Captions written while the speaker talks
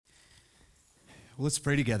Well, let's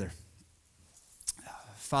pray together.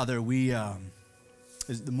 Father, the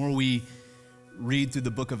more we read through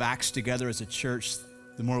the book of Acts together as a church,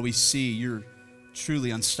 the more we see your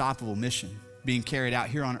truly unstoppable mission being carried out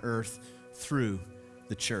here on earth through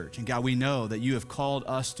the church. And God, we know that you have called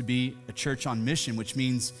us to be a church on mission, which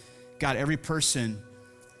means, God, every person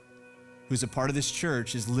who's a part of this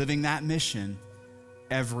church is living that mission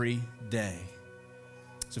every day.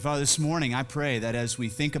 So, Father, this morning I pray that as we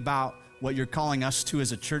think about what you're calling us to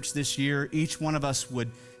as a church this year, each one of us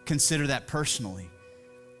would consider that personally.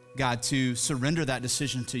 God, to surrender that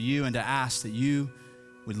decision to you and to ask that you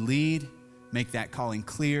would lead, make that calling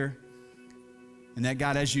clear, and that,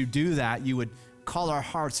 God, as you do that, you would call our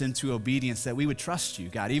hearts into obedience, that we would trust you,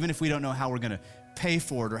 God, even if we don't know how we're going to pay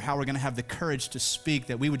for it or how we're going to have the courage to speak,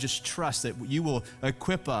 that we would just trust that you will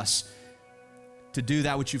equip us to do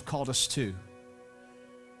that which you've called us to.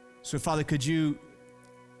 So, Father, could you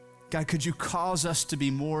cause us to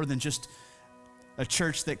be more than just a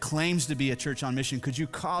church that claims to be a church on mission? Could you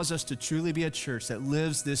cause us to truly be a church that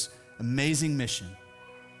lives this amazing mission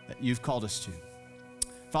that you've called us to?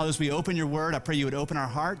 Father, as we open your word, I pray you would open our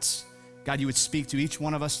hearts. God, you would speak to each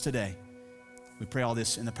one of us today. We pray all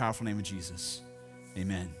this in the powerful name of Jesus.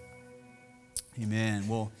 Amen. Amen.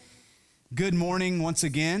 Well, good morning once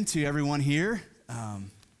again to everyone here.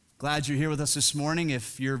 Glad you're here with us this morning.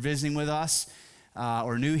 If you're visiting with us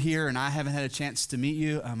or new here and I haven't had a chance to meet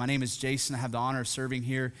you, my name is Jason. I have the honor of serving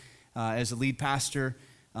here as a lead pastor,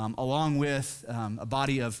 along with a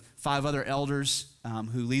body of 5 other elders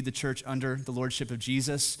who lead the church under the lordship of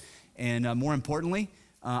Jesus. And more importantly,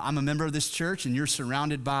 I'm a member of this church, and you're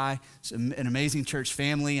surrounded by an amazing church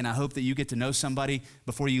family, and I hope that you get to know somebody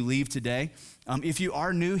before you leave today. If you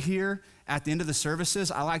are new here, at the end of the services,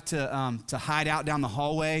 I like to hide out down the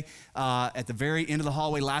hallway. At the very end of the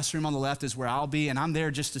hallway, last room on the left is where I'll be, and I'm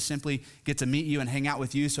there just to simply get to meet you and hang out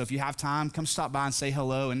with you. So if you have time, come stop by and say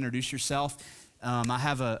hello and introduce yourself. I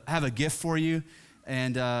have a gift for you,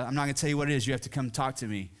 and I'm not going to tell you what it is. You have to come talk to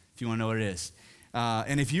me if you want to know what it is.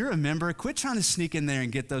 And if you're a member, quit trying to sneak in there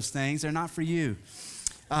and get those things. They're not for you.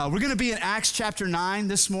 We're going to be in Acts chapter 9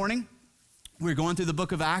 this morning. We're going through the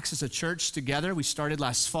book of Acts as a church together. We started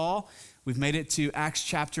last fall. We've made it to Acts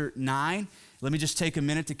chapter 9. Let me just take a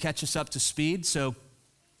minute to catch us up to speed. So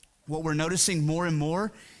what we're noticing more and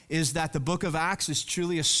more is that the book of Acts is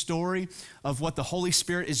truly a story of what the Holy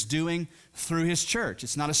Spirit is doing through his church.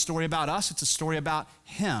 It's not a story about us. It's a story about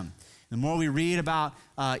him. The more we read about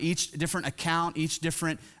each different account, each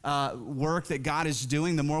different work that God is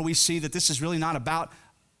doing, the more we see that this is really not about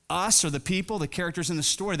us or the people, the characters in the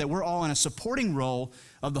story, that we're all in a supporting role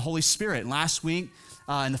of the Holy Spirit. And last week,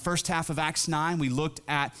 in the first half of Acts 9, we looked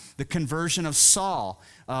at the conversion of Saul,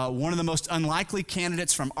 one of the most unlikely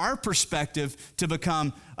candidates from our perspective to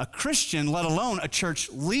become a Christian, let alone a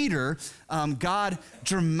church leader. God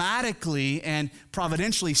dramatically and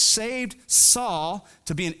providentially saved Saul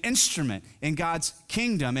to be an instrument in God's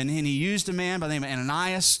kingdom. And he used a man by the name of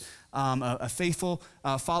Ananias, a faithful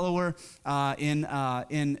follower in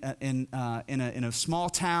a small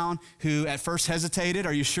town who at first hesitated.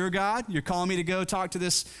 Are you sure, God? You're calling me to go talk to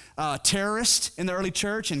this terrorist in the early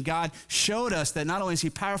church? And God showed us that not only is he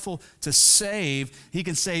powerful to save, he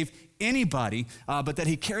can save anybody, but that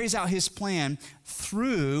he carries out his plan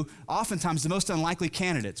through oftentimes the most unlikely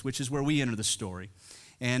candidates, which is where we enter the story.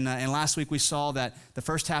 And last week we saw that the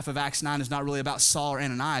first half of Acts 9 is not really about Saul or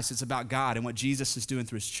Ananias. It's about God and what Jesus is doing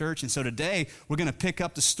through his church. And so today we're going to pick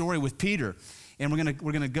up the story with Peter. And we're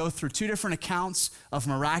going to go through 2 different accounts of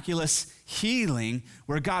miraculous healing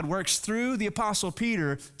where God works through the Apostle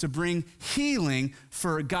Peter to bring healing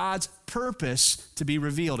for God's purpose to be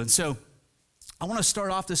revealed. And so I want to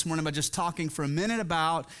start off this morning by just talking for a minute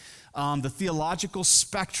about the theological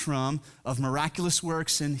spectrum of miraculous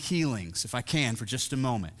works and healings, if I can, for just a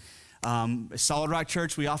moment. At Solid Rock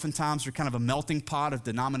Church, we oftentimes are kind of a melting pot of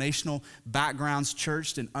denominational backgrounds,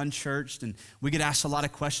 churched and unchurched, and we get asked a lot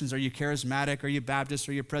of questions. Are you charismatic? Are you Baptist?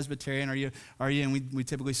 Are you Presbyterian? Are you? And we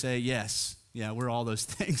typically say yes. Yeah, we're all those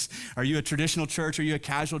things. Are you a traditional church? Are you a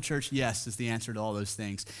casual church? Yes is the answer to all those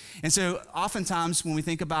things. And so oftentimes when we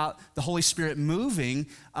think about the Holy Spirit moving,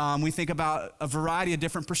 we think about a variety of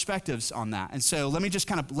different perspectives on that. And so let me just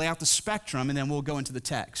kind of lay out the spectrum and then we'll go into the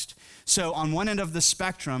text. So on one end of the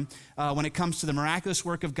spectrum, when it comes to the miraculous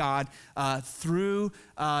work of God through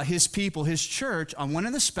his people, his church, on one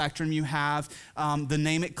end of the spectrum you have the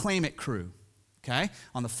name it, claim it crew. Okay,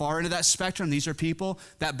 on the far end of that spectrum, these are people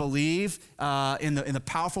that believe in the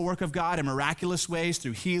powerful work of God in miraculous ways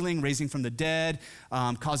through healing, raising from the dead,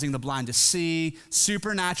 causing the blind to see,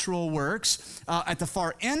 supernatural works. At the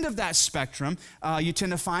far end of that spectrum, you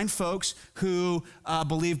tend to find folks who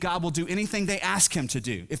believe God will do anything they ask him to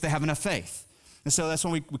do if they have enough faith. And so that's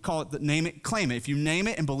when we call it the name it, claim it. If you name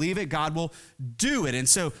it and believe it, God will do it. And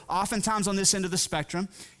so oftentimes on this end of the spectrum,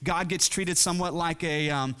 God gets treated somewhat like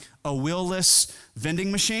a will-less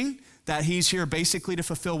vending machine, that he's here basically to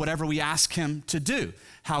fulfill whatever we ask him to do.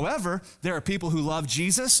 However, there are people who love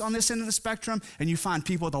Jesus on this end of the spectrum, and you find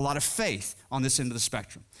people with a lot of faith on this end of the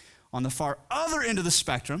spectrum. On the far other end of the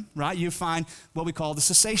spectrum, right, you find what we call the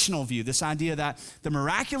cessational view, this idea that the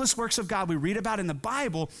miraculous works of God we read about in the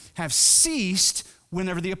Bible have ceased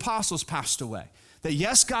whenever the apostles passed away. That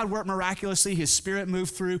yes, God worked miraculously, his spirit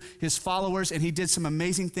moved through his followers, and he did some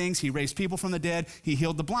amazing things. He raised people from the dead, he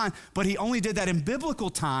healed the blind, but he only did that in biblical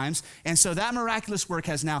times, and so that miraculous work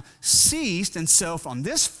has now ceased. And so from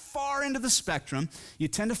this far end of the spectrum, you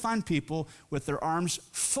tend to find people with their arms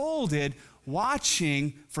folded,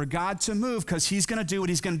 watching for God to move, because he's going to do what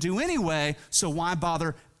he's going to do anyway, so why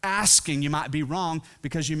bother asking? You might be wrong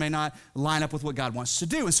because you may not line up with what God wants to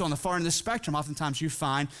do. And so on the far end of the spectrum, oftentimes you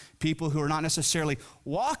find people who are not necessarily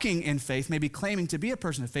walking in faith, maybe claiming to be a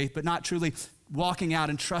person of faith, but not truly walking out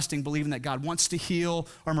and trusting, believing that God wants to heal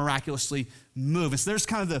or miraculously move. And so there's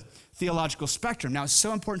kind of the theological spectrum. Now, it's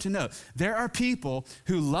so important to note, there are people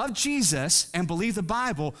who love Jesus and believe the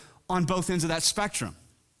Bible on both ends of that spectrum.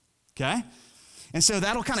 Okay? And so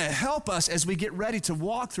that'll kind of help us as we get ready to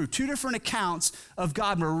walk through two different accounts of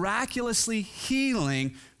God miraculously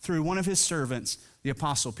healing through one of his servants, the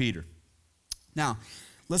Apostle Peter. Now,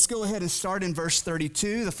 let's go ahead and start in verse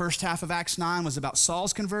 32. The first half of Acts 9 was about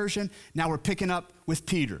Saul's conversion. Now we're picking up with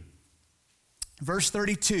Peter. Verse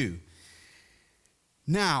 32.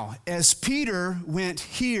 Now, as Peter went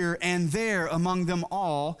here and there among them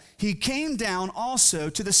all, he came down also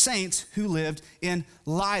to the saints who lived in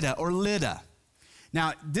Lydda or Lydda.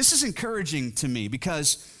 Now, this is encouraging to me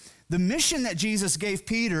because the mission that Jesus gave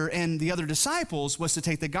Peter and the other disciples was to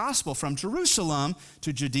take the gospel from Jerusalem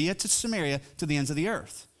to Judea to Samaria to the ends of the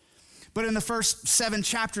earth. But in the first 7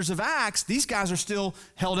 chapters of Acts, these guys are still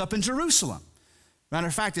held up in Jerusalem. Matter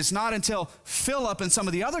of fact, it's not until Philip and some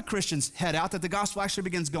of the other Christians head out that the gospel actually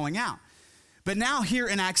begins going out. But now here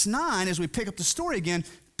in Acts 9, as we pick up the story again,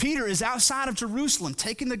 Peter is outside of Jerusalem,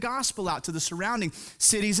 taking the gospel out to the surrounding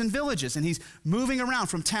cities and villages, and he's moving around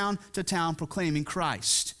from town to town proclaiming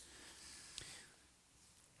Christ.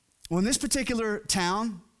 Well, in this particular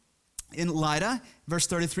town in Lydda, verse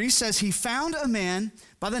 33 says, he found a man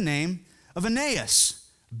by the name of Aeneas,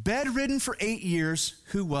 bedridden for 8 years,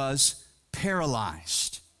 who was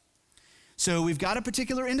paralyzed. So we've got a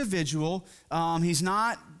particular individual. He's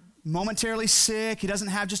not momentarily sick. He doesn't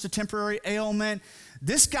have just a temporary ailment.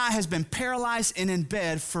 This guy has been paralyzed and in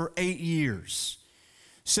bed for 8 years.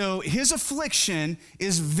 So his affliction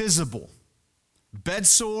is visible. Bed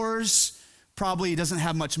sores, probably he doesn't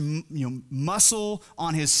have much muscle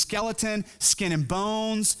on his skeleton, skin and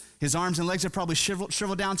bones. His arms and legs are probably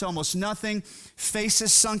shriveled down to almost nothing. Face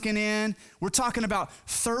is sunken in. We're talking about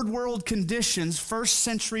third world conditions, first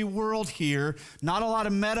century world here, not a lot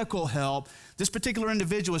of medical help. This particular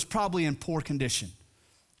individual is probably in poor condition,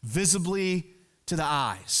 visibly to the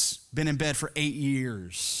eyes, been in bed for 8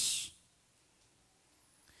 years.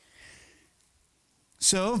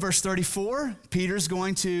 So, verse 34, Peter's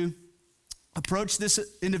going to approach this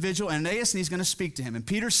individual, Aeneas, and he's going to speak to him. And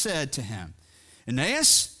Peter said to him,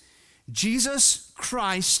 Aeneas, Jesus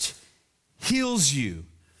Christ heals you.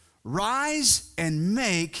 Rise and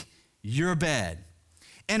make your bed.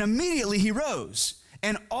 And immediately he rose,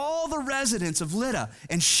 and all the residents of Lydda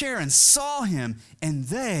and Sharon saw him, and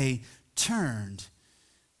they turned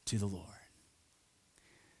to the Lord.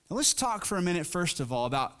 Now let's talk for a minute, first of all,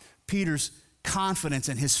 about Peter's confidence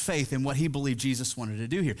and his faith in what he believed Jesus wanted to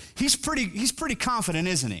do here. He's pretty confident,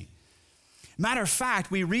 isn't he? Matter of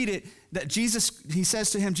fact, we read it that he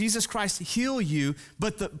says to him, Jesus Christ heal you,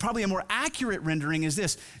 but probably a more accurate rendering is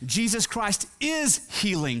this: Jesus Christ is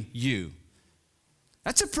healing you.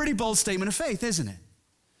 That's a pretty bold statement of faith, isn't it?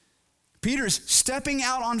 Peter's stepping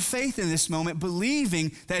out on faith in this moment,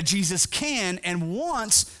 believing that Jesus can and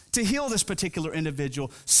wants to heal this particular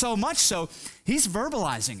individual, so much so, he's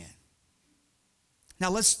verbalizing it.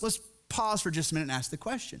 Now, let's pause for just a minute and ask the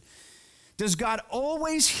question. Does God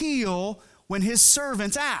always heal when his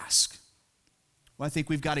servants ask? Well, I think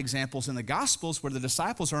we've got examples in the Gospels where the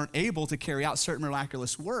disciples aren't able to carry out certain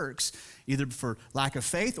miraculous works, either for lack of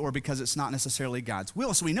faith or because it's not necessarily God's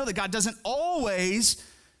will. So we know that God doesn't always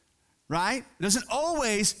right? Doesn't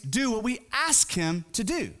always do what we ask him to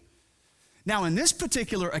do. Now, in this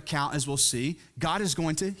particular account, as we'll see, God is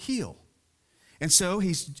going to heal. And so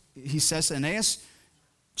he says to Aeneas,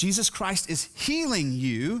 Jesus Christ is healing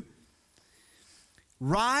you.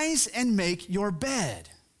 Rise and make your bed.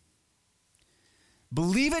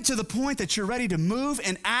 Believe it to the point that you're ready to move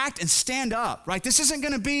and act and stand up, right? This isn't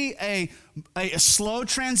going to be a slow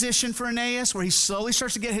transition for Aeneas where he slowly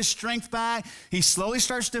starts to get his strength back. He slowly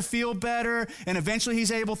starts to feel better, and eventually he's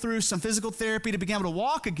able, through some physical therapy, to begin able to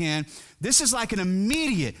walk again. This is like an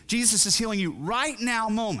immediate, Jesus is healing you right now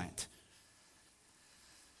moment.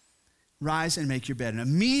 Rise and make your bed. And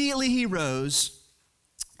immediately he rose,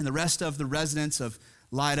 and the rest of the residents of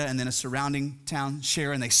Lydda and then a surrounding town,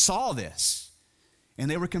 Sharon, they saw this. And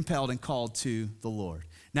they were compelled and called to the Lord.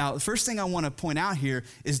 Now, the first thing I want to point out here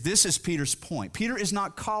is this is Peter's point. Peter is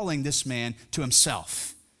not calling this man to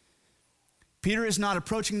himself. Peter is not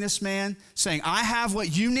approaching this man saying, I have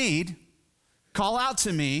what you need. Call out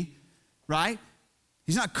to me, right?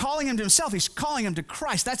 He's not calling him to himself. He's calling him to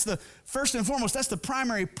Christ. That's the first and foremost, that's the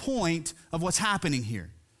primary point of what's happening here.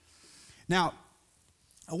 Now,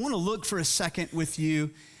 I want to look for a second with you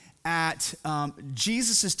at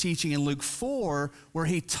Jesus' teaching in Luke 4, where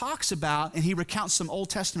he talks about and he recounts some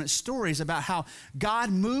Old Testament stories about how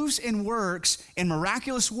God moves and works in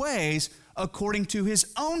miraculous ways according to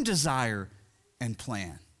his own desire and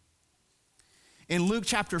plan. In Luke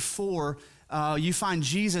chapter 4, you find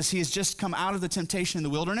Jesus. He has just come out of the temptation in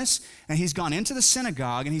the wilderness, and he's gone into the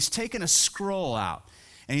synagogue, and he's taken a scroll out,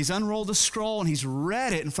 and he's unrolled the scroll, and he's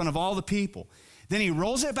read it in front of all the people. Then he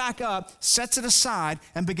rolls it back up, sets it aside,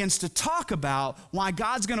 and begins to talk about why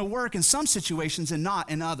God's going to work in some situations and not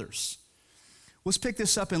in others. Let's pick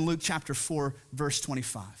this up in Luke chapter 4, verse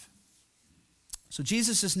 25. So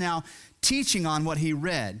Jesus is now teaching on what he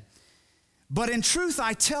read. But in truth,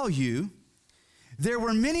 I tell you, there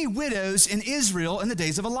were many widows in Israel in the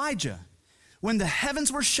days of Elijah, when the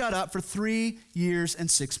heavens were shut up for 3 years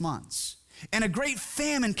and 6 months, and a great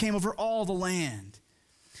famine came over all the land.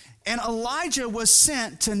 And Elijah was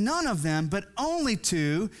sent to none of them, but only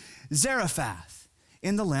to Zarephath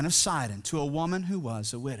in the land of Sidon, to a woman who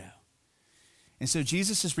was a widow. And so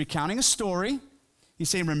Jesus is recounting a story. He's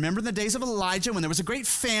saying, remember the days of Elijah when there was a great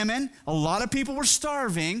famine. A lot of people were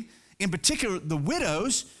starving, in particular the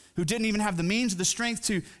widows who didn't even have the means or the strength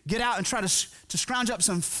to get out and try to scrounge up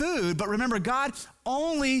some food. But remember, God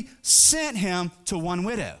only sent him to one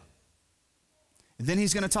widow. And then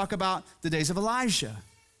he's going to talk about the days of Elijah.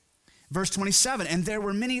 Verse 27, and there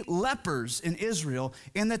were many lepers in Israel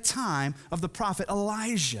in the time of the prophet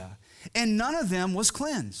Elijah, and none of them was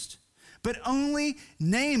cleansed, but only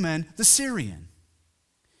Naaman the Syrian.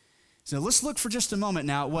 So let's look for just a moment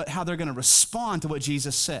now at how they're going to respond to what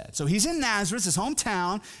Jesus said. So he's in Nazareth, his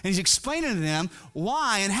hometown, and he's explaining to them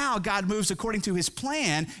why and how God moves according to his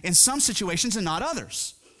plan in some situations and not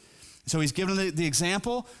others. So he's given the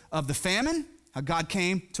example of the famine, how God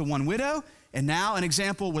came to one widow, and now an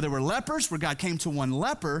example where there were lepers, where God came to one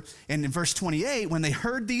leper. And in verse 28, when they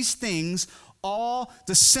heard these things, all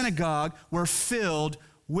the synagogue were filled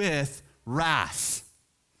with wrath.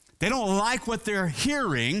 They don't like what they're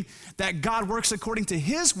hearing, that God works according to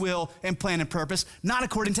his will and plan and purpose, not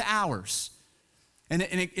according to ours. And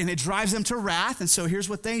it drives them to wrath. And so here's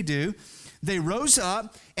what they do. They rose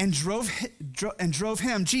up and drove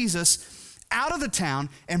him, Jesus, out of the town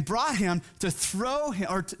and brought him to throw him,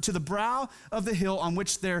 or to the brow of the hill on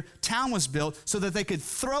which their town was built, so that they could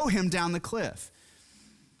throw him down the cliff.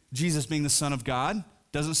 Jesus, being the Son of God,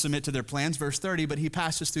 doesn't submit to their plans, verse 30, but he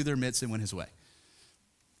passes through their midst and went his way.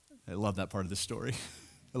 I love that part of the story.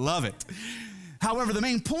 I love it. However, the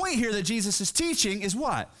main point here that Jesus is teaching is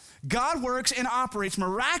what? God works and operates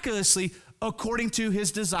miraculously according to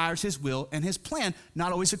his desires, his will, and his plan,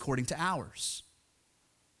 not always according to ours.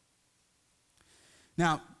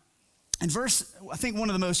 Now, in verse, I think one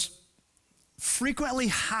of the most frequently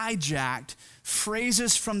hijacked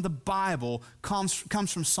phrases from the Bible comes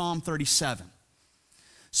from Psalm 37.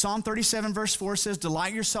 Psalm 37 verse 4 says,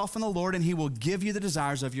 delight yourself in the Lord and he will give you the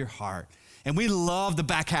desires of your heart. And we love the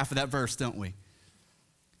back half of that verse, don't we?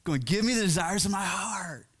 Going, give me the desires of my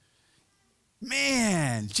heart.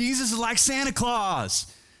 Man, Jesus is like Santa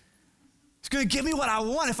Claus. He's going to give me what I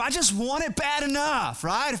want if I just want it bad enough,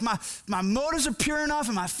 right? If my motives are pure enough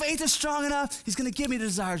and my faith is strong enough, he's going to give me the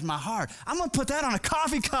desires of my heart. I'm going to put that on a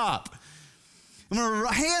coffee cup. I'm going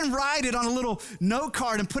to hand write it on a little note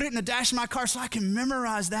card and put it in the dash of my car so I can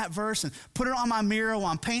memorize that verse and put it on my mirror while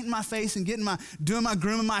I'm painting my face and doing my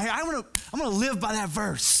grooming my hair. I'm going to live by that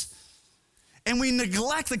verse. And we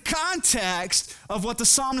neglect the context of what the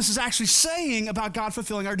psalmist is actually saying about God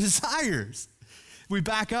fulfilling our desires. We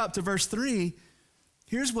back up to verse 3.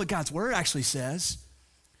 Here's what God's word actually says.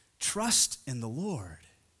 Trust in the Lord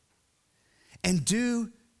and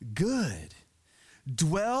do good.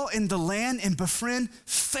 Dwell in the land and befriend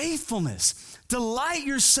faithfulness. Delight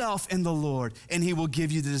yourself in the Lord, and he will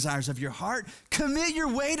give you the desires of your heart. Commit your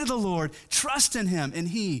way to the Lord. Trust in him, and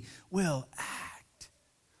he will act.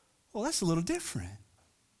 Well, that's a little different.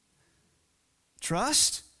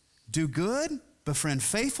 Trust, do good, befriend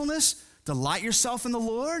faithfulness, delight yourself in the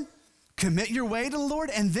Lord, commit your way to the Lord,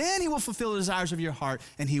 and then he will fulfill the desires of your heart,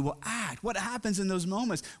 and he will act. What happens in those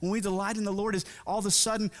moments when we delight in the Lord is all of a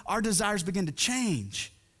sudden our desires begin to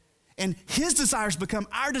change. And his desires become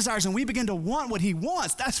our desires, and we begin to want what he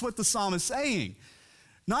wants. That's what the psalm is saying.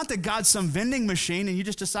 Not that God's some vending machine and you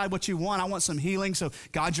just decide what you want. I want some healing, so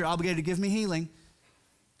God, you're obligated to give me healing.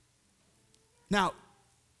 Now,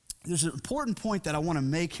 there's an important point that I want to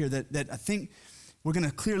make here that I think we're going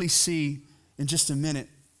to clearly see in just a minute.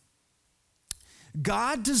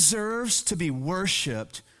 God deserves to be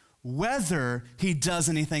worshiped whether he does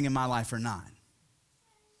anything in my life or not.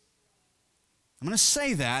 I'm going to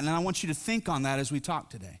say that, and I want you to think on that as we talk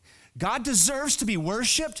today. God deserves to be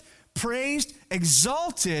worshiped, praised,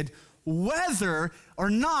 exalted, whether or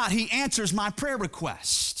not he answers my prayer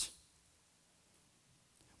request.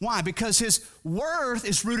 Why? Because his worth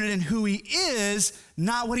is rooted in who he is,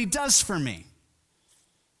 not what he does for me.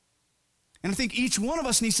 And I think each one of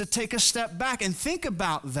us needs to take a step back and think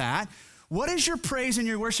about that. What is your praise and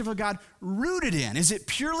your worship of God rooted in? Is it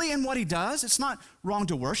purely in what he does? It's not wrong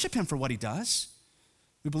to worship him for what he does.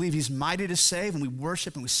 We believe he's mighty to save, and we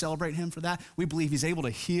worship and we celebrate him for that. We believe he's able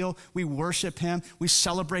to heal. We worship him. We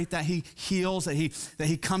celebrate that he heals, that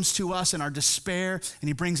he comes to us in our despair, and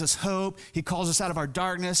he brings us hope. He calls us out of our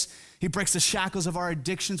darkness. He breaks the shackles of our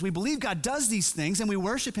addictions. We believe God does these things, and we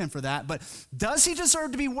worship him for that. But does he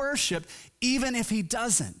deserve to be worshiped even if he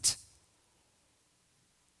doesn't?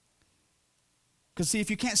 Because see, if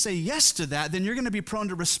you can't say yes to that, then you're going to be prone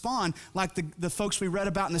to respond like the folks we read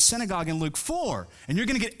about in the synagogue in Luke 4. And you're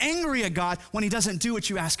going to get angry at God when he doesn't do what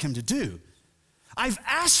you ask him to do. I've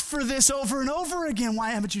asked for this over and over again.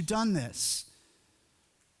 Why haven't you done this?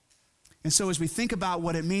 And so as we think about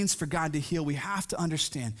what it means for God to heal, we have to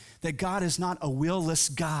understand that God is not a will-less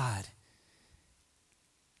God.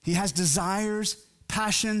 He has desires,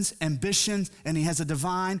 passions, ambitions, and he has a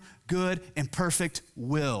divine, good, and perfect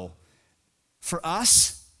will for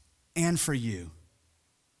us and for you.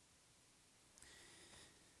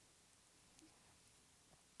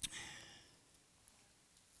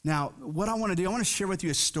 Now, what I want to do, I want to share with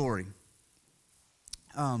you a story.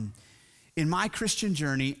 In my Christian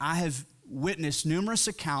journey, I have witnessed numerous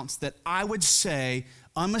accounts that I would say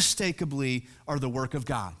unmistakably are the work of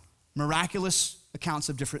God. Miraculous accounts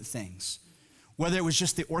of different things. Whether it was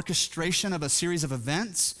just the orchestration of a series of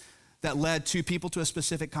events that led two people to a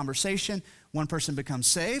specific conversation, one person becomes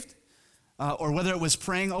saved, or whether it was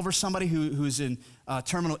praying over somebody who's in a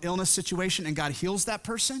terminal illness situation and God heals that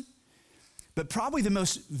person. But probably the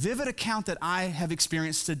most vivid account that I have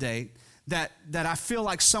experienced to date that I feel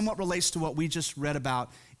like somewhat relates to what we just read about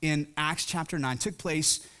in Acts chapter 9 took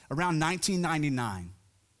place around 1999.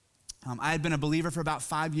 I had been a believer for about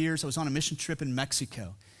 5 years. I was on a mission trip in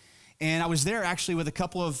Mexico. And I was there actually with a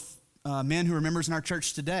couple of men who are members in our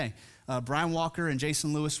church today. Brian Walker and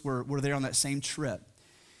Jason Lewis were there on that same trip.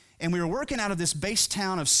 And we were working out of this base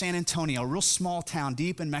town of San Antonio, a real small town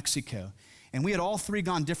deep in Mexico. And we had all three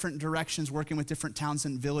gone different directions, working with different towns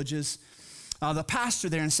and villages. The pastor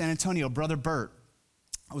there in San Antonio, Brother Bert,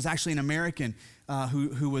 was actually an American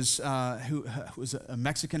who was a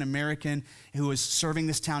Mexican-American who was serving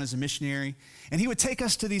this town as a missionary. And he would take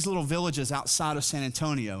us to these little villages outside of San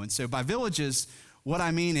Antonio. And so by villages, what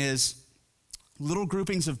I mean is little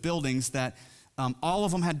groupings of buildings that all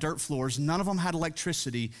of them had dirt floors, none of them had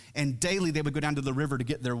electricity, and daily they would go down to the river to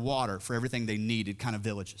get their water for everything they needed, kind of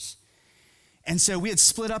villages. And so we had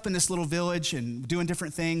split up in this little village and doing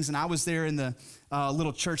different things, and I was there in the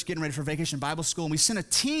little church getting ready for Vacation Bible School, and we sent a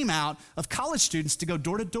team out of college students to go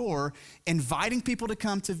door to door, inviting people to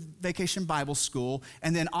come to Vacation Bible School,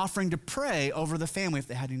 and then offering to pray over the family if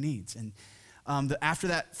they had any needs. And after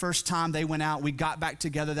that first time they went out, we got back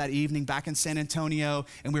together that evening back in San Antonio,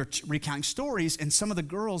 and we were recounting stories, and some of the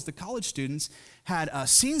girls, the college students, had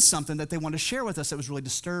seen something that they wanted to share with us that was really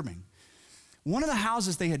disturbing. One of the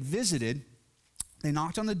houses they had visited, they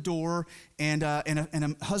knocked on the door, and a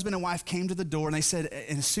husband and wife came to the door, and they said,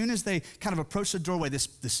 and as soon as they kind of approached the doorway,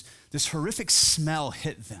 this horrific smell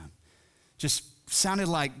hit them. Just sounded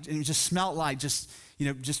like, and it just smelled like just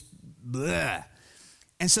bleh.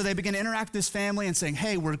 And so they begin to interact with this family and saying,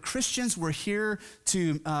 hey, we're Christians. We're here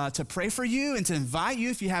to pray for you and to invite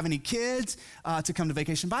you, if you have any kids, to come to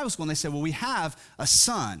Vacation Bible School. And they said, well, we have a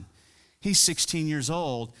son. He's 16 years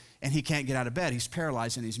old, and he can't get out of bed. He's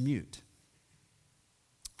paralyzed and he's mute.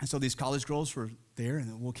 And so these college girls were there,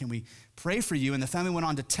 and well, can we pray for you? And the family went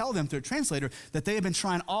on to tell them through a translator that they had been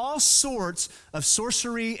trying all sorts of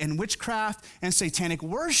sorcery and witchcraft and satanic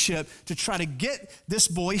worship to try to get this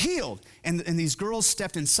boy healed. And these girls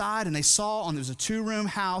stepped inside, and they saw there was a 2-room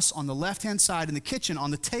house on the left-hand side in the kitchen. On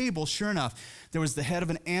the table, sure enough, there was the head of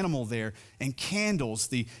an animal there and candles,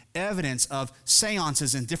 the evidence of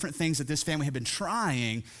seances and different things that this family had been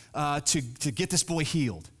trying to get this boy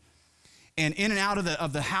healed. And in and out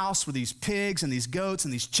of the house were these pigs and these goats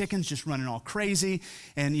and these chickens just running all crazy.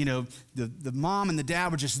 And, the mom and the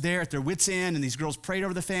dad were just there at their wits' end, and these girls prayed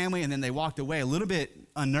over the family, and then they walked away a little bit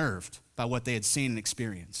unnerved by what they had seen and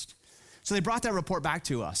experienced. So they brought that report back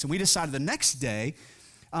to us, and we decided the next day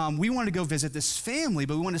we wanted to go visit this family,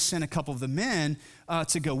 but we wanted to send a couple of the men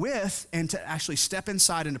to go with and to actually step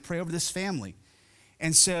inside and to pray over this family.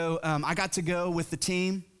 And so I got to go with the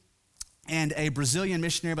team and a Brazilian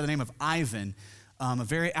missionary by the name of Ivan, a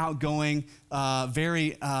very outgoing,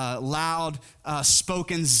 very loud,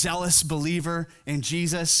 spoken, zealous believer in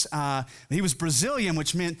Jesus. He was Brazilian,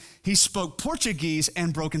 which meant he spoke Portuguese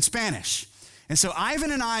and broken Spanish. And so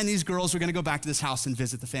Ivan and I and these girls were going to go back to this house and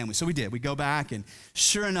visit the family. So we did. We go back, and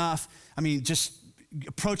sure enough, just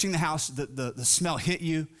approaching the house, the smell hit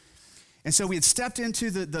you. And so we had stepped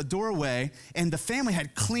into the doorway, and the family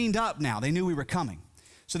had cleaned up now. They knew we were coming.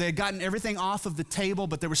 So they had gotten everything off of the table,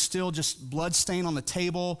 but there was still just blood stain on the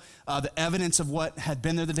table, the evidence of what had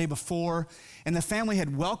been there the day before. And the family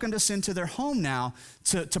had welcomed us into their home now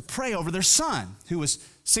to pray over their son, who was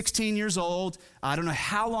 16 years old. I don't know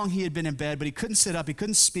how long he had been in bed, but he couldn't sit up, he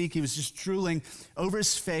couldn't speak. He was just drooling over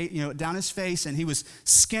his face, down his face, and he was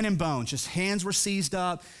skin and bones. Just hands were seized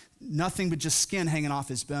up, nothing but just skin hanging off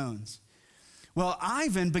his bones. Well,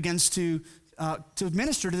 Ivan begins to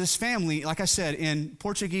minister to this family, like I said, in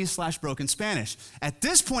Portuguese/broken Spanish. At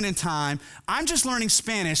this point in time, I'm just learning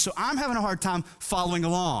Spanish, so I'm having a hard time following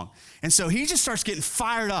along. And so he just starts getting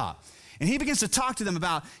fired up. And he begins to talk to them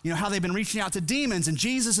about, how they've been reaching out to demons, and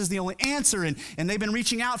Jesus is the only answer, and they've been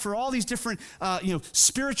reaching out for all these different,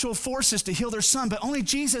 spiritual forces to heal their son, but only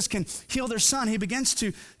Jesus can heal their son. He begins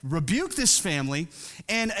to rebuke this family,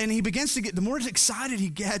 and he begins to get, the more excited he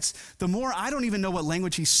gets, the more, I don't even know what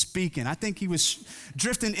language he's speaking. I think he was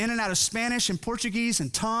drifting in and out of Spanish and Portuguese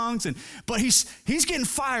and tongues, but he's getting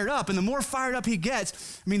fired up, and the more fired up he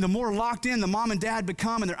gets, the more locked in the mom and dad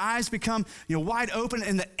become, and their eyes become, wide open,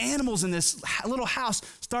 and the animals in this little house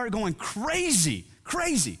start going crazy,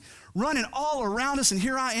 running all around us. And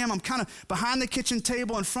here I am, I'm kind of behind the kitchen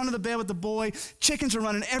table in front of the bed with the boy. Chickens are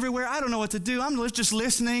running everywhere. I don't know what to do. I'm just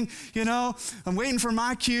listening, I'm waiting for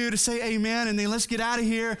my cue to say amen, and then let's get out of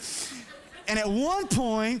here. And at one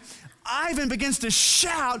point, Ivan begins to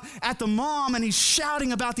shout at the mom, and he's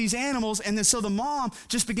shouting about these animals, and then so the mom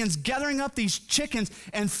just begins gathering up these chickens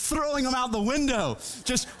and throwing them out the window.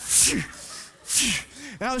 Just phew, phew.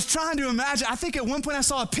 And I was trying to imagine, I think at one point I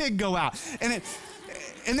saw a pig go out, and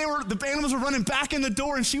the animals were running back in the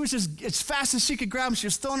door, and she was just, as fast as she could grab them, she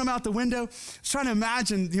was throwing them out the window. I was trying to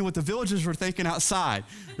imagine, what the villagers were thinking outside,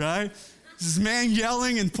 right? This man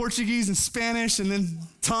yelling in Portuguese and Spanish, and then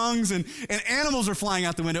tongues, and animals are flying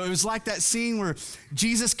out the window. It was like that scene where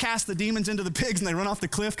Jesus cast the demons into the pigs and they run off the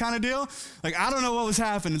cliff kind of deal. Like, I don't know what was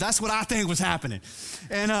happening. That's what I think was happening.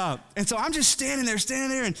 And so I'm just standing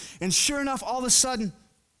there, and sure enough, all of a sudden,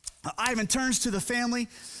 Ivan turns to the family,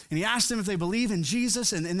 and he asked them if they believe in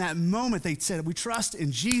Jesus, and in that moment, they said, we trust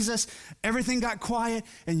in Jesus. Everything got quiet,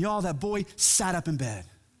 and y'all, that boy sat up in bed.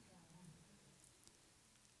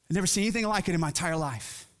 I've never seen anything like it in my entire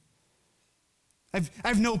life. I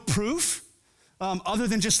have no proof other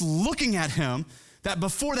than just looking at him that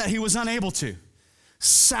before that he was unable to.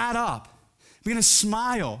 Sat up, began to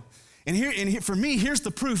smile. And here, for me, here's the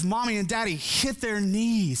proof. Mommy and daddy hit their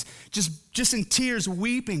knees, just in tears,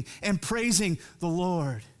 weeping and praising the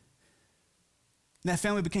Lord. And that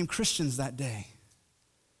family became Christians that day.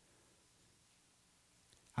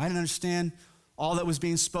 I didn't understand all that was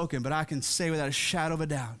being spoken, but I can say without a shadow of a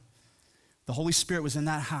doubt, the Holy Spirit was in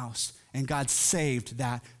that house, and God saved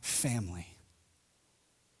that family.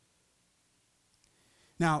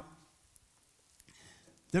 Now,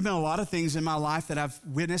 there have been a lot of things in my life that I've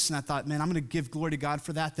witnessed, and I thought, man, I'm going to give glory to God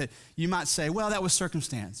for that you might say, well, that was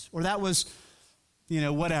circumstance, or that was,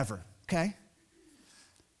 whatever, okay?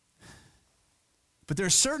 But there are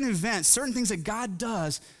certain events, certain things that God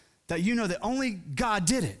does that that only God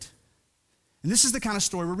did it. And this is the kind of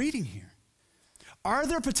story we're reading here. Are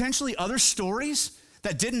there potentially other stories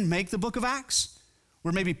that didn't make the book of Acts,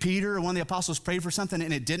 where maybe Peter or one of the apostles prayed for something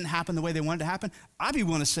and it didn't happen the way they wanted it to happen? I'd be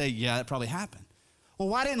willing to say, yeah, that probably happened. Well,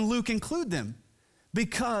 why didn't Luke include them?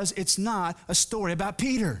 Because it's not a story about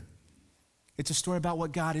Peter. It's a story about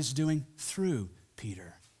what God is doing through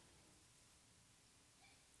Peter.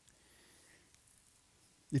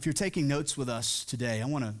 If you're taking notes with us today, I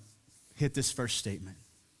want to hit this first statement.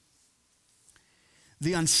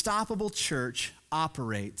 The unstoppable church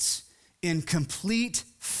operates in complete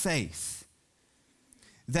faith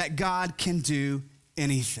that God can do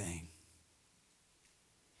anything.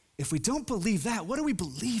 If we don't believe that, what are we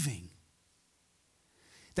believing?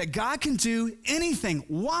 That God can do anything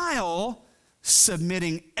while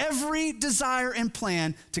submitting every desire and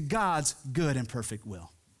plan to God's good and perfect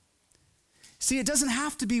will. See, it doesn't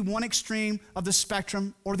have to be one extreme of the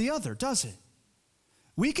spectrum or the other, does it?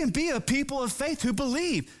 We can be a people of faith who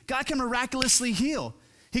believe God can miraculously heal.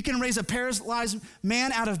 He can raise a paralyzed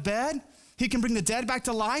man out of bed. He can bring the dead back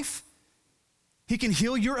to life. He can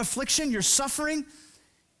heal your affliction, your suffering,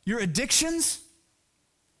 your addictions.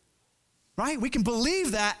 Right? We can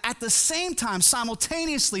believe that at the same time,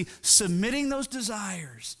 simultaneously submitting those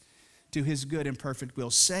desires to his good and perfect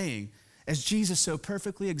will, saying, as Jesus so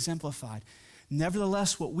perfectly exemplified,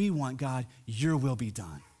 nevertheless, what we want, God, your will be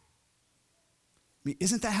done. I mean,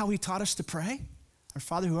 isn't that how he taught us to pray? Our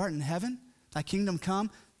Father who art in heaven, thy kingdom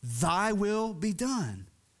come, thy will be done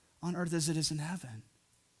on earth as it is in heaven.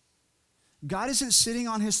 God isn't sitting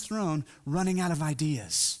on his throne running out of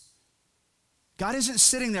ideas. God isn't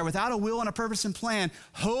sitting there without a will and a purpose and plan,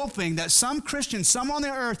 hoping that some Christian, somewhere on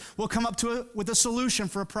the earth, will come up with a solution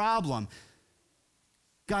for a problem.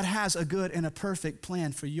 God has a good and a perfect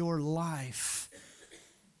plan for your life.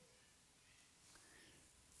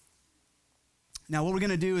 Now, what we're going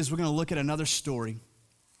to do is we're going to look at another story.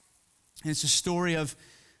 And it's a story of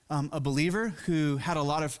a believer who had a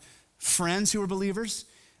lot of friends who were believers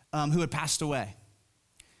who had passed away.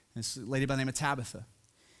 This lady by the name of Tabitha.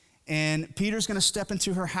 And Peter's going to step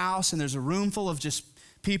into her house, and there's a room full of just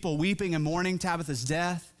people weeping and mourning Tabitha's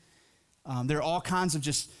death. There are all kinds of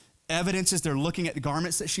just evidences. They're looking at the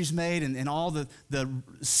garments that she's made and all the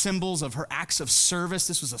symbols of her acts of service.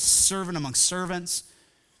 This was a servant among servants.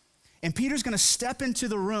 And Peter's going to step into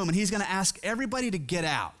the room, and he's going to ask everybody to get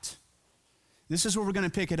out. This is where we're going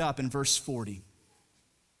to pick it up in verse 40.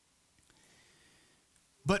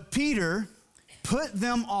 But Peter put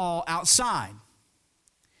them all outside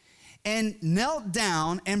and knelt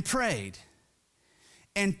down and prayed.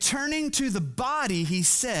 And turning to the body, he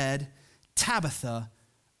said, Tabitha,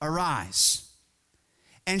 arise.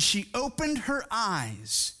 And she opened her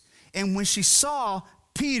eyes. And when she saw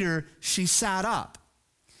Peter, she sat up.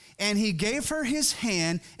 And he gave her his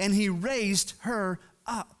hand, and he raised her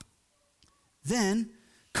up. Then,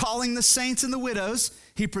 calling the saints and the widows,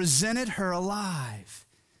 he presented her alive.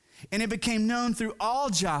 And it became known through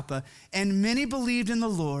all Joppa, and many believed in the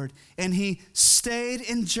Lord. And he stayed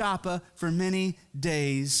in Joppa for many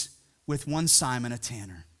days with one Simon, a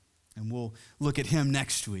tanner. And we'll look at him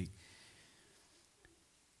next week.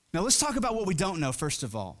 Now let's talk about what we don't know, first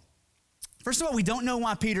of all. First of all, we don't know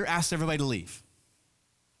why Peter asked everybody to leave.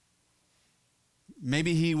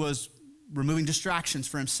 Maybe he was removing distractions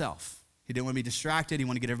for himself. He didn't want to be distracted. He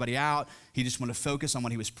wanted to get everybody out. He just wanted to focus on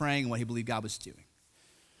what he was praying and what he believed God was doing.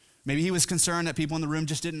 Maybe he was concerned that people in the room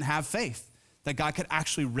just didn't have faith, that God could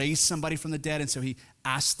actually raise somebody from the dead, and so he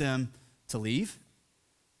asked them to leave.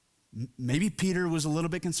 Maybe Peter was a little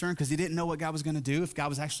bit concerned because he didn't know what God was going to do, if God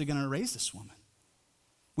was actually going to raise this woman.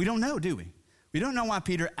 We don't know, do we? We don't know why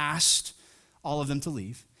Peter asked all of them to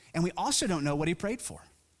leave, and we also don't know what he prayed for.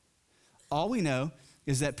 All we know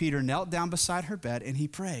is that Peter knelt down beside her bed and he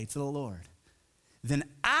prayed to the Lord. Then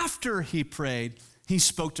after he prayed, he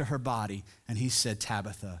spoke to her body and he said,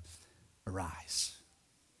 Tabitha, arise.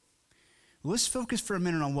 Let's focus for a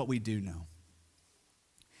minute on what we do know.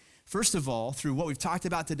 First of all, through what we've talked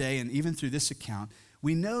about today and even through this account,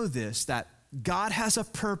 we know this, that God has a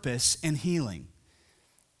purpose in healing.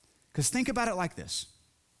 Because think about it like this.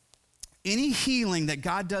 Any healing that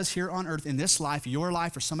God does here on earth in this life, your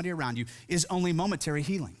life, or somebody around you, is only momentary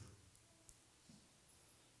healing.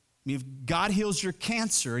 I mean, if God heals your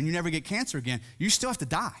cancer and you never get cancer again, you still have to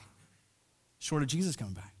die, short of Jesus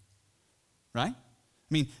coming back, right?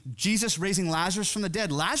 I mean, Jesus raising Lazarus from the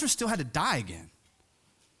dead, Lazarus still had to die again.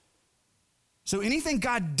 So anything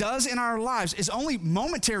God does in our lives is only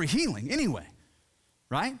momentary healing anyway,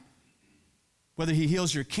 right? Whether he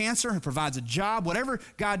heals your cancer or provides a job, whatever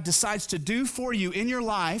God decides to do for you in your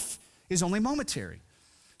life is only momentary.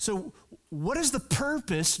 So what is the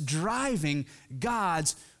purpose driving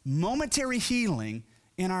God's momentary healing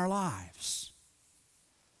in our lives?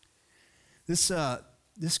 This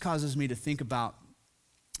causes me to think about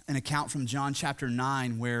an account from John chapter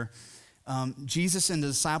 9 where Jesus and the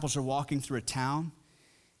disciples are walking through a town.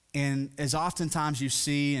 And as oftentimes you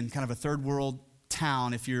see in kind of a third world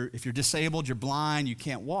town, if you're disabled, you're blind, you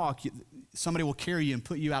can't walk, somebody will carry you and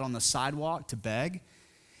put you out on the sidewalk to beg.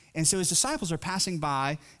 And so his disciples are passing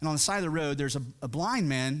by, and on the side of the road, there's a blind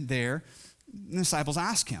man there. And the disciples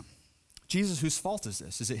ask him, Jesus, whose fault is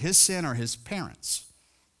this? Is it his sin or his parents?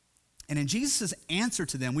 And in Jesus' answer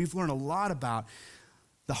to them, we've learned a lot about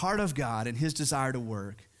the heart of God and his desire to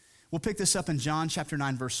work. We'll pick this up in John chapter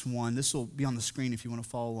 9, verse 1. This will be on the screen if you want to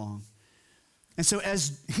follow along. And so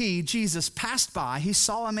as Jesus, passed by, he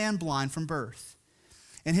saw a man blind from birth.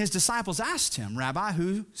 And his disciples asked him, Rabbi,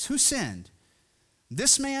 who sinned?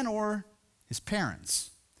 This man or his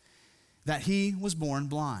parents, that he was born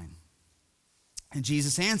blind? And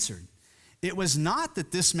Jesus answered, it was not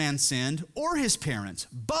that this man sinned or his parents,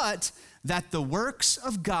 but that the works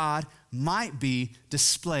of God might be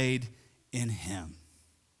displayed in him.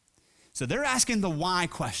 So they're asking the why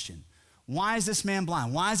question. Why is this man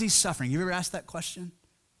blind? Why is he suffering? You ever asked that question?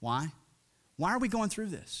 Why? Why are we going through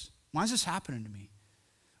this? Why is this happening to me?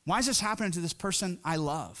 Why is this happening to this person I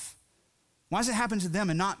love? Why is it happening to them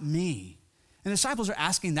and not me? And the disciples are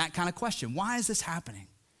asking that kind of question. Why is this happening?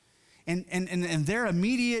 And their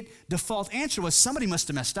immediate default answer was somebody must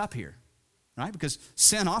have messed up here, right? Because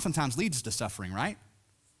sin oftentimes leads to suffering, right?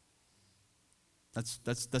 That's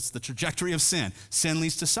the trajectory of sin. Sin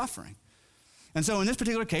leads to suffering. And so in this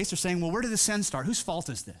particular case, they're saying, well, where did the sin start? Whose fault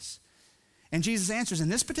is this? And Jesus answers, in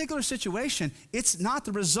this particular situation, it's not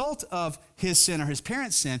the result of his sin or his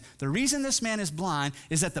parents' sin. The reason this man is blind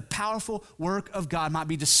is that the powerful work of God might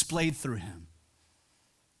be displayed through him.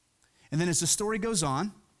 And then as the story goes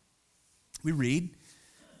on, we read,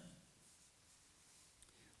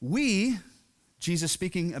 we, Jesus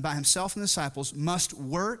speaking about himself and the disciples, must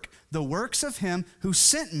work the works of him who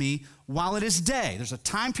sent me while it is day. There's a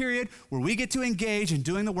time period where we get to engage in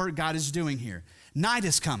doing the work God is doing here. Night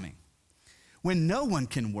is coming when no one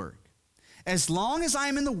can work. As long as I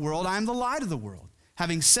am in the world, I am the light of the world.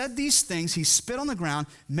 Having said these things, he spit on the ground,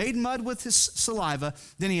 made mud with his saliva,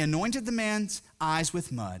 then he anointed the man's eyes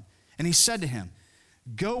with mud. And he said to him,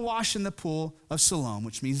 go wash in the pool of Siloam,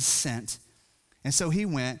 which means sent. And so he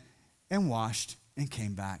went and washed and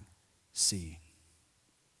came back seeing.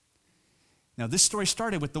 Now, this story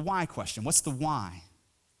started with the why question. What's the why?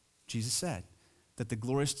 Jesus said that the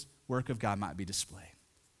glorious work of God might be displayed.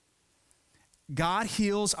 God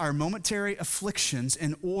heals our momentary afflictions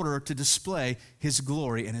in order to display his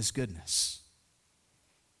glory and his goodness.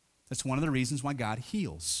 That's one of the reasons why God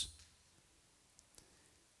heals.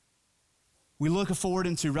 We look forward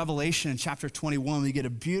into Revelation in chapter 21. We get a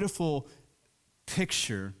beautiful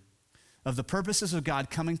picture of the purposes of God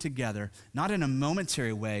coming together, not in a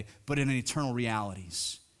momentary way, but in eternal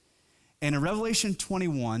realities. And in Revelation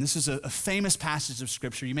 21, this is a famous passage of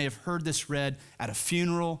Scripture. You may have heard this read at a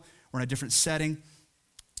funeral or in a different setting.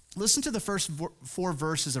 Listen to the first 4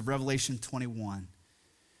 verses of Revelation 21.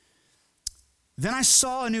 Then I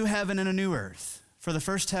saw a new heaven and a new earth, for the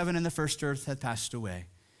first heaven and the first earth had passed away,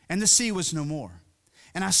 and the sea was no more.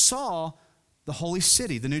 And I saw the holy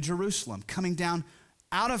city, the New Jerusalem, coming down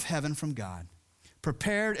out of heaven from God,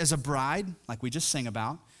 prepared as a bride, like we just sang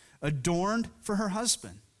about, adorned for her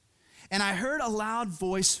husband. And I heard a loud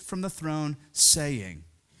voice from the throne saying,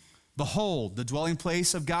 behold, the dwelling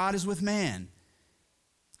place of God is with man.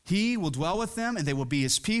 He will dwell with them, and they will be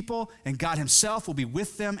his people, and God himself will be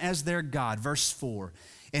with them as their God. Verse 4,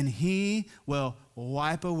 and he will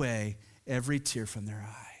wipe away every tear from their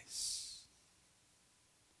eyes.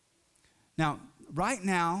 Now, right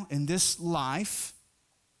now in this life,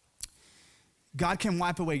 God can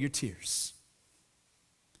wipe away your tears.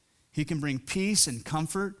 He can bring peace and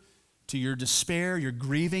comfort to your despair, your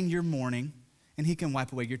grieving, your mourning, and he can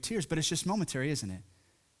wipe away your tears. But it's just momentary, isn't it?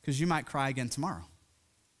 Because you might cry again tomorrow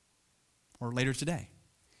or later today.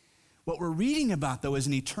 What we're reading about, though, is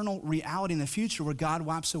an eternal reality in the future where God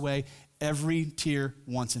wipes away every tear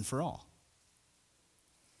once and for all.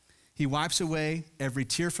 He wipes away every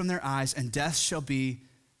tear from their eyes, and death shall be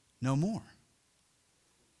no more.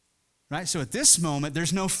 Right? So at this moment,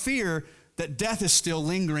 there's no fear that death is still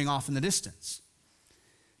lingering off in the distance.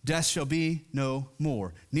 Death shall be no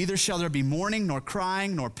more. Neither shall there be mourning, nor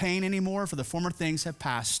crying, nor pain anymore, for the former things have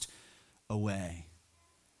passed away.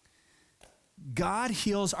 God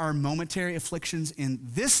heals our momentary afflictions in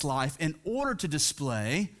this life in order to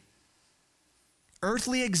display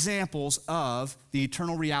earthly examples of the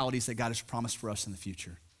eternal realities that God has promised for us in the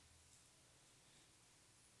future.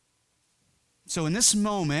 So in this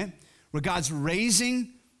moment where God's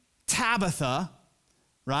raising Tabitha,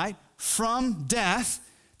 right, from death,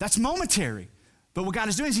 that's momentary. But what God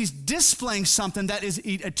is doing is he's displaying something that is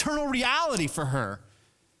eternal reality for her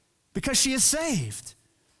because she is saved,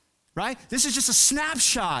 right? This is just a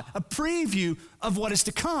snapshot, a preview of what is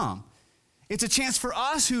to come. It's a chance for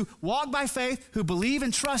us who walk by faith, who believe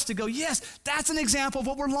and trust to go, yes, that's an example of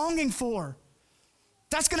what we're longing for.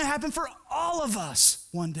 That's going to happen for all of us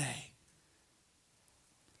one day.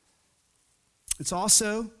 It's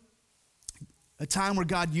also a time where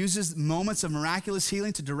God uses moments of miraculous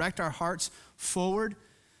healing to direct our hearts forward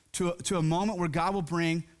to a moment where God will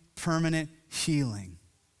bring permanent healing.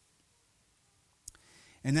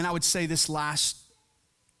 And then I would say this last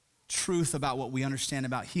truth about what we understand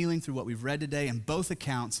about healing through what we've read today. In both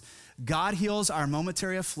accounts, God heals our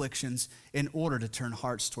momentary afflictions in order to turn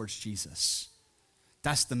hearts towards Jesus.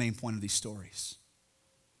 That's the main point of these stories.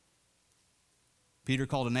 Peter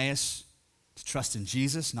called Aeneas to trust in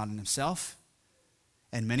Jesus, not in himself.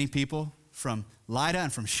 And many people from Lydda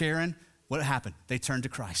and from Sharon, what happened? They turned to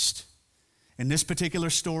Christ. In this particular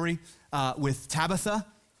story with Tabitha,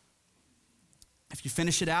 if you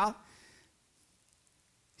finish it out,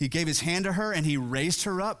 he gave his hand to her and he raised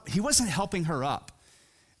her up. He wasn't helping her up.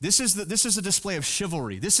 This is a display of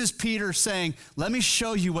chivalry. This is Peter saying, let me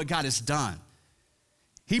show you what God has done.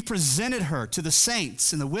 He presented her to the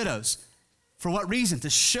saints and the widows. For what reason? To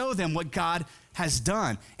show them what God has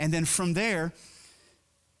done. And then from there,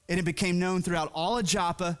 it became known throughout all of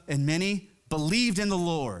Joppa, and many believed in the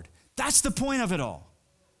Lord. That's the point of it all,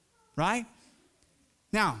 right?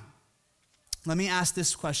 Now, let me ask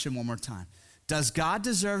this question one more time. Does God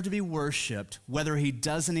deserve to be worshiped whether he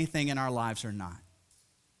does anything in our lives or not?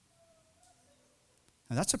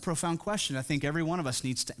 Now, that's a profound question I think every one of us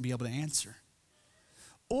needs to be able to answer.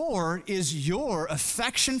 Or is your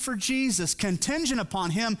affection for Jesus contingent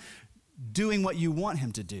upon him doing what you want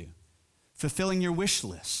him to do? Fulfilling your wish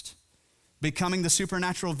list, becoming the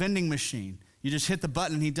supernatural vending machine. You just hit the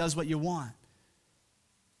button and he does what you want.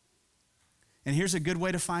 And here's a good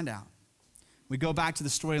way to find out. We go back to the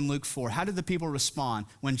story in Luke 4. How did the people respond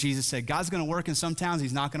when Jesus said, God's going to work in some towns,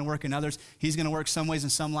 he's not going to work in others. He's going to work some ways in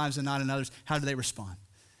some lives and not in others. How did they respond?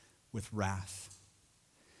 With wrath.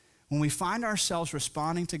 When we find ourselves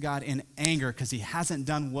responding to God in anger because he hasn't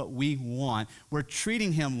done what we want, we're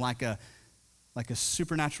treating him like a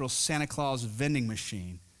supernatural Santa Claus vending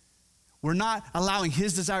machine. We're not allowing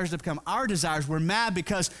his desires to become our desires. We're mad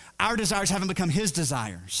because our desires haven't become his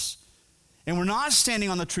desires. And we're not standing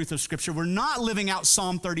on the truth of Scripture. We're not living out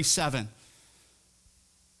Psalm 37,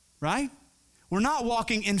 right? We're not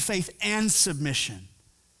walking in faith and submission.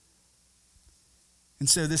 And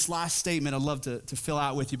so this last statement I'd love to fill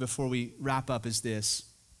out with you before we wrap up is this.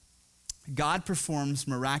 God performs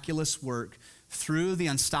miraculous work through the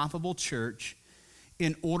unstoppable church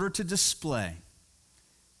in order to display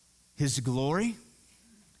his glory,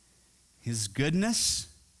 his goodness,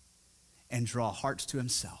 and draw hearts to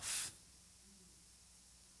himself.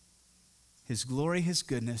 His glory, his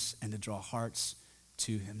goodness, and to draw hearts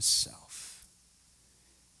to himself.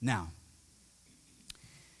 Now,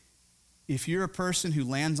 if you're a person who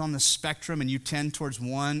lands on the spectrum and you tend towards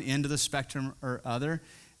one end of the spectrum or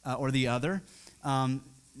the other,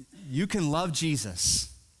 you can love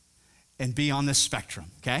Jesus and be on this spectrum,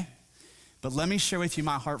 okay? But let me share with you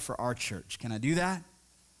my heart for our church. Can I do that?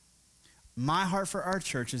 My heart for our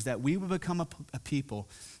church is that we will become a people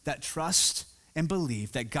that trust and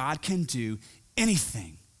believe that God can do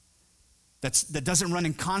anything that doesn't run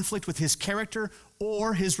in conflict with his character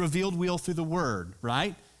or his revealed will through the word,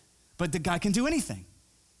 right? But that God can do anything.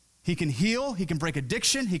 He can heal, he can break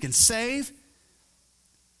addiction, he can save,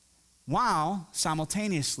 while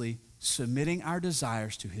simultaneously submitting our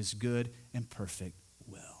desires to his good and perfect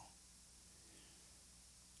will.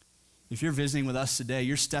 If you're visiting with us today,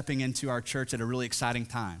 you're stepping into our church at a really exciting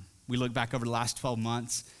time. We look back over the last 12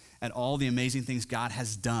 months at all the amazing things God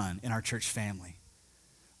has done in our church family.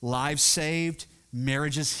 Lives saved,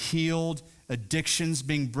 marriages healed, addictions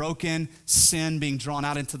being broken, sin being drawn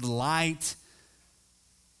out into the light.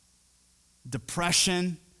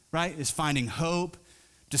 Depression, right, is finding hope.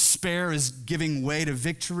 Despair is giving way to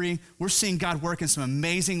victory. We're seeing God work in some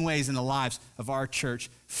amazing ways in the lives of our church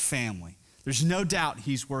family. There's no doubt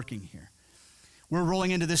he's working here. We're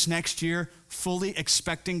rolling into this next year fully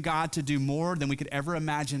expecting God to do more than we could ever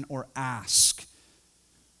imagine or ask.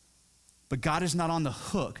 But God is not on the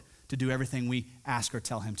hook to do everything we ask or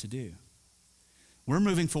tell him to do. We're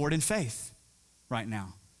moving forward in faith right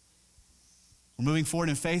now. We're moving forward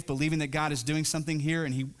in faith, believing that God is doing something here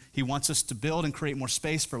and he wants us to build and create more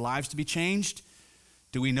space for lives to be changed.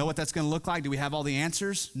 Do we know what that's going to look like? Do we have all the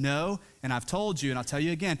answers? No. And I've told you, and I'll tell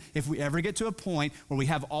you again, if we ever get to a point where we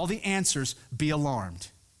have all the answers, be alarmed.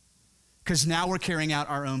 Because now we're carrying out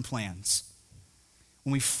our own plans.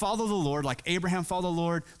 When we follow the Lord, like Abraham followed the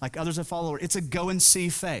Lord, like others have followed the Lord, it's a go and see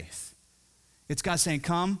faith. It's God saying,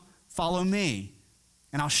 come, follow me,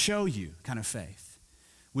 and I'll show you kind of faith.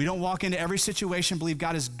 We don't walk into every situation believe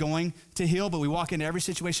God is going to heal, but we walk into every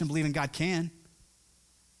situation believing God can.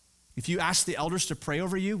 If you ask the elders to pray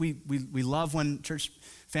over you, we love when church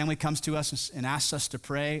family comes to us and asks us to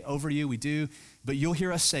pray over you. We do. But you'll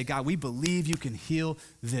hear us say, God, we believe you can heal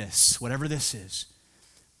this, whatever this is.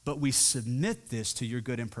 But we submit this to your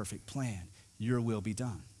good and perfect plan. Your will be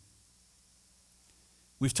done.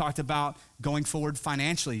 We've talked about going forward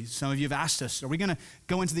financially. Some of you have asked us, are we going to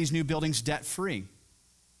go into these new buildings debt-free?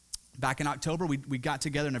 Back in October, we got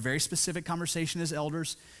together in a very specific conversation as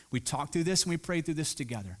elders. We talked through this and we prayed through this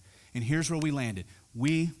together. And here's where we landed.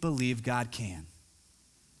 We believe God can.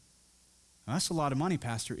 Now, that's a lot of money,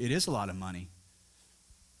 Pastor. It is a lot of money.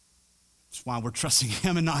 That's why we're trusting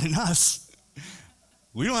him and not in us.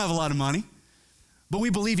 We don't have a lot of money, but we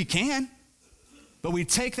believe he can. But we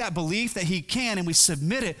take that belief that he can and we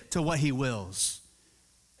submit it to what he wills.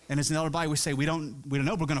 And as an elder body, we say, we don't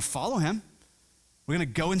know, we're going to follow him. We're going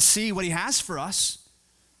to go and see what he has for us,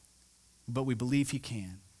 but we believe he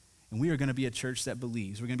can. And we are going to be a church that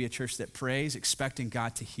believes. We're going to be a church that prays, expecting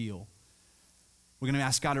God to heal. We're going to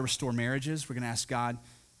ask God to restore marriages. We're going to ask God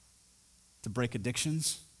to break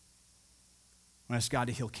addictions. We're going to ask God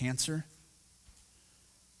to heal cancer.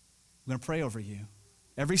 We're going to pray over you.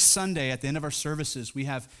 Every Sunday at the end of our services, we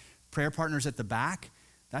have prayer partners at the back.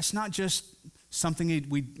 That's not just something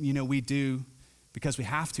we do because we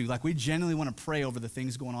have to. Like, we genuinely want to pray over the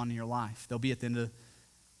things going on in your life. They'll be at the end of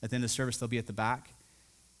the service, they'll be at the back.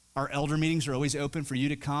 Our elder meetings are always open for you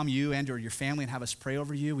to come, you and or your family, and have us pray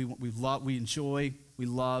over you. We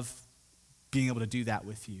love being able to do that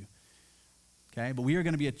with you. Okay? But we are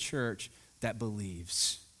going to be a church that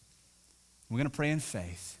believes. We're going to pray in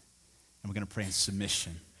faith, and we're going to pray in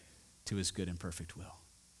submission to his good and perfect will.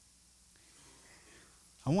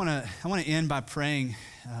 I want to end by praying,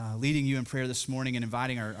 leading you in prayer this morning and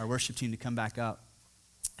inviting our worship team to come back up.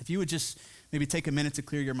 If you would just maybe take a minute to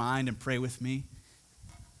clear your mind and pray with me.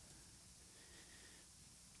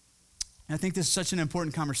 And I think this is such an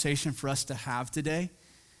important conversation for us to have today.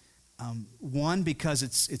 One, because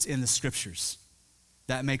it's in the scriptures.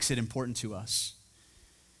 That makes it important to us.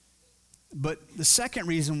 But the second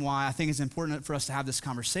reason why I think it's important for us to have this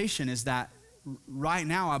conversation is that right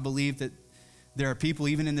now I believe that there are people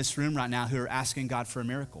even in this room right now who are asking God for a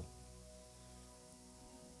miracle.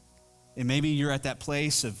 And maybe you're at that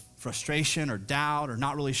place of frustration or doubt or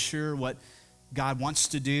not really sure what God wants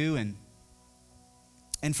to do.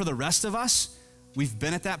 And for the rest of us, we've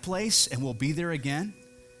been at that place and we'll be there again.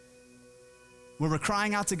 Where we're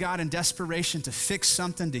crying out to God in desperation to fix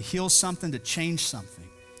something, to heal something, to change something.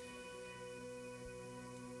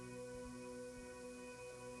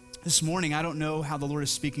 This morning, I don't know how the Lord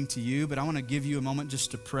is speaking to you, but I want to give you a moment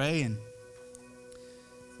just to pray and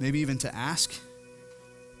maybe even to ask.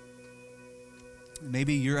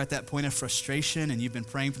 Maybe you're at that point of frustration and you've been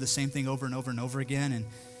praying for the same thing over and over and over again, and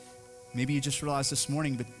maybe you just realized this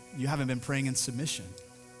morning, but you haven't been praying in submission.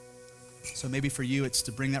 So maybe for you, it's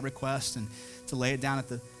to bring that request and to lay it down at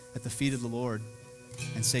the feet of the Lord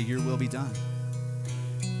and say, your will be done.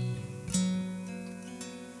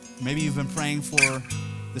 Maybe you've been praying for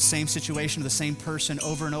the same situation, the same person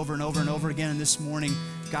over and over and over and over again, and this morning,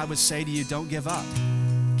 God would say to you, don't give up.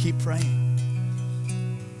 Keep praying.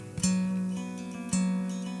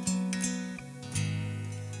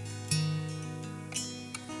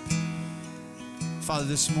 Father,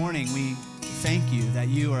 this morning we thank you that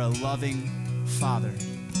you are a loving Father.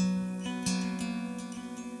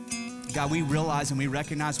 God, we realize and we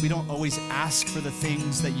recognize we don't always ask for the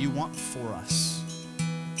things that you want for us.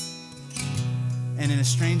 And in a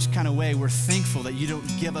strange kind of way, we're thankful that you don't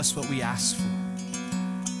give us what we ask for.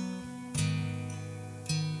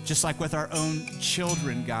 Just like with our own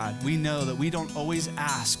children, God, we know that we don't always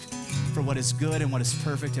ask for what is good and what is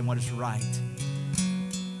perfect and what is right.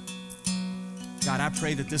 God, I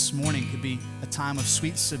pray that this morning could be a time of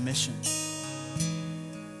sweet submission.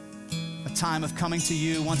 A time of coming to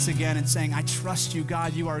you once again and saying, I trust you,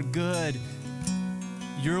 God, you are good.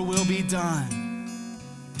 Your will be done.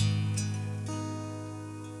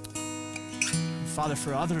 Father,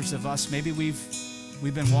 for others of us, maybe we've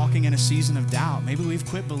been walking in a season of doubt. Maybe we've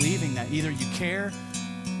quit believing that either you care,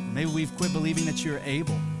 or maybe we've quit believing that you're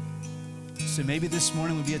able. So maybe this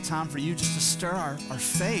morning would be a time for you just to stir our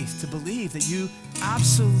faith, to believe that you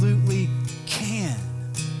absolutely can.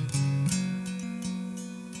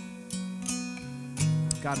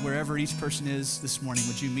 God, wherever each person is this morning,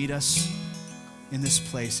 would you meet us in this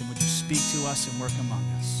place, and would you speak to us and work among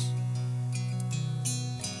us?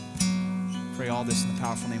 Pray all this in the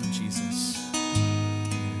powerful name of Jesus.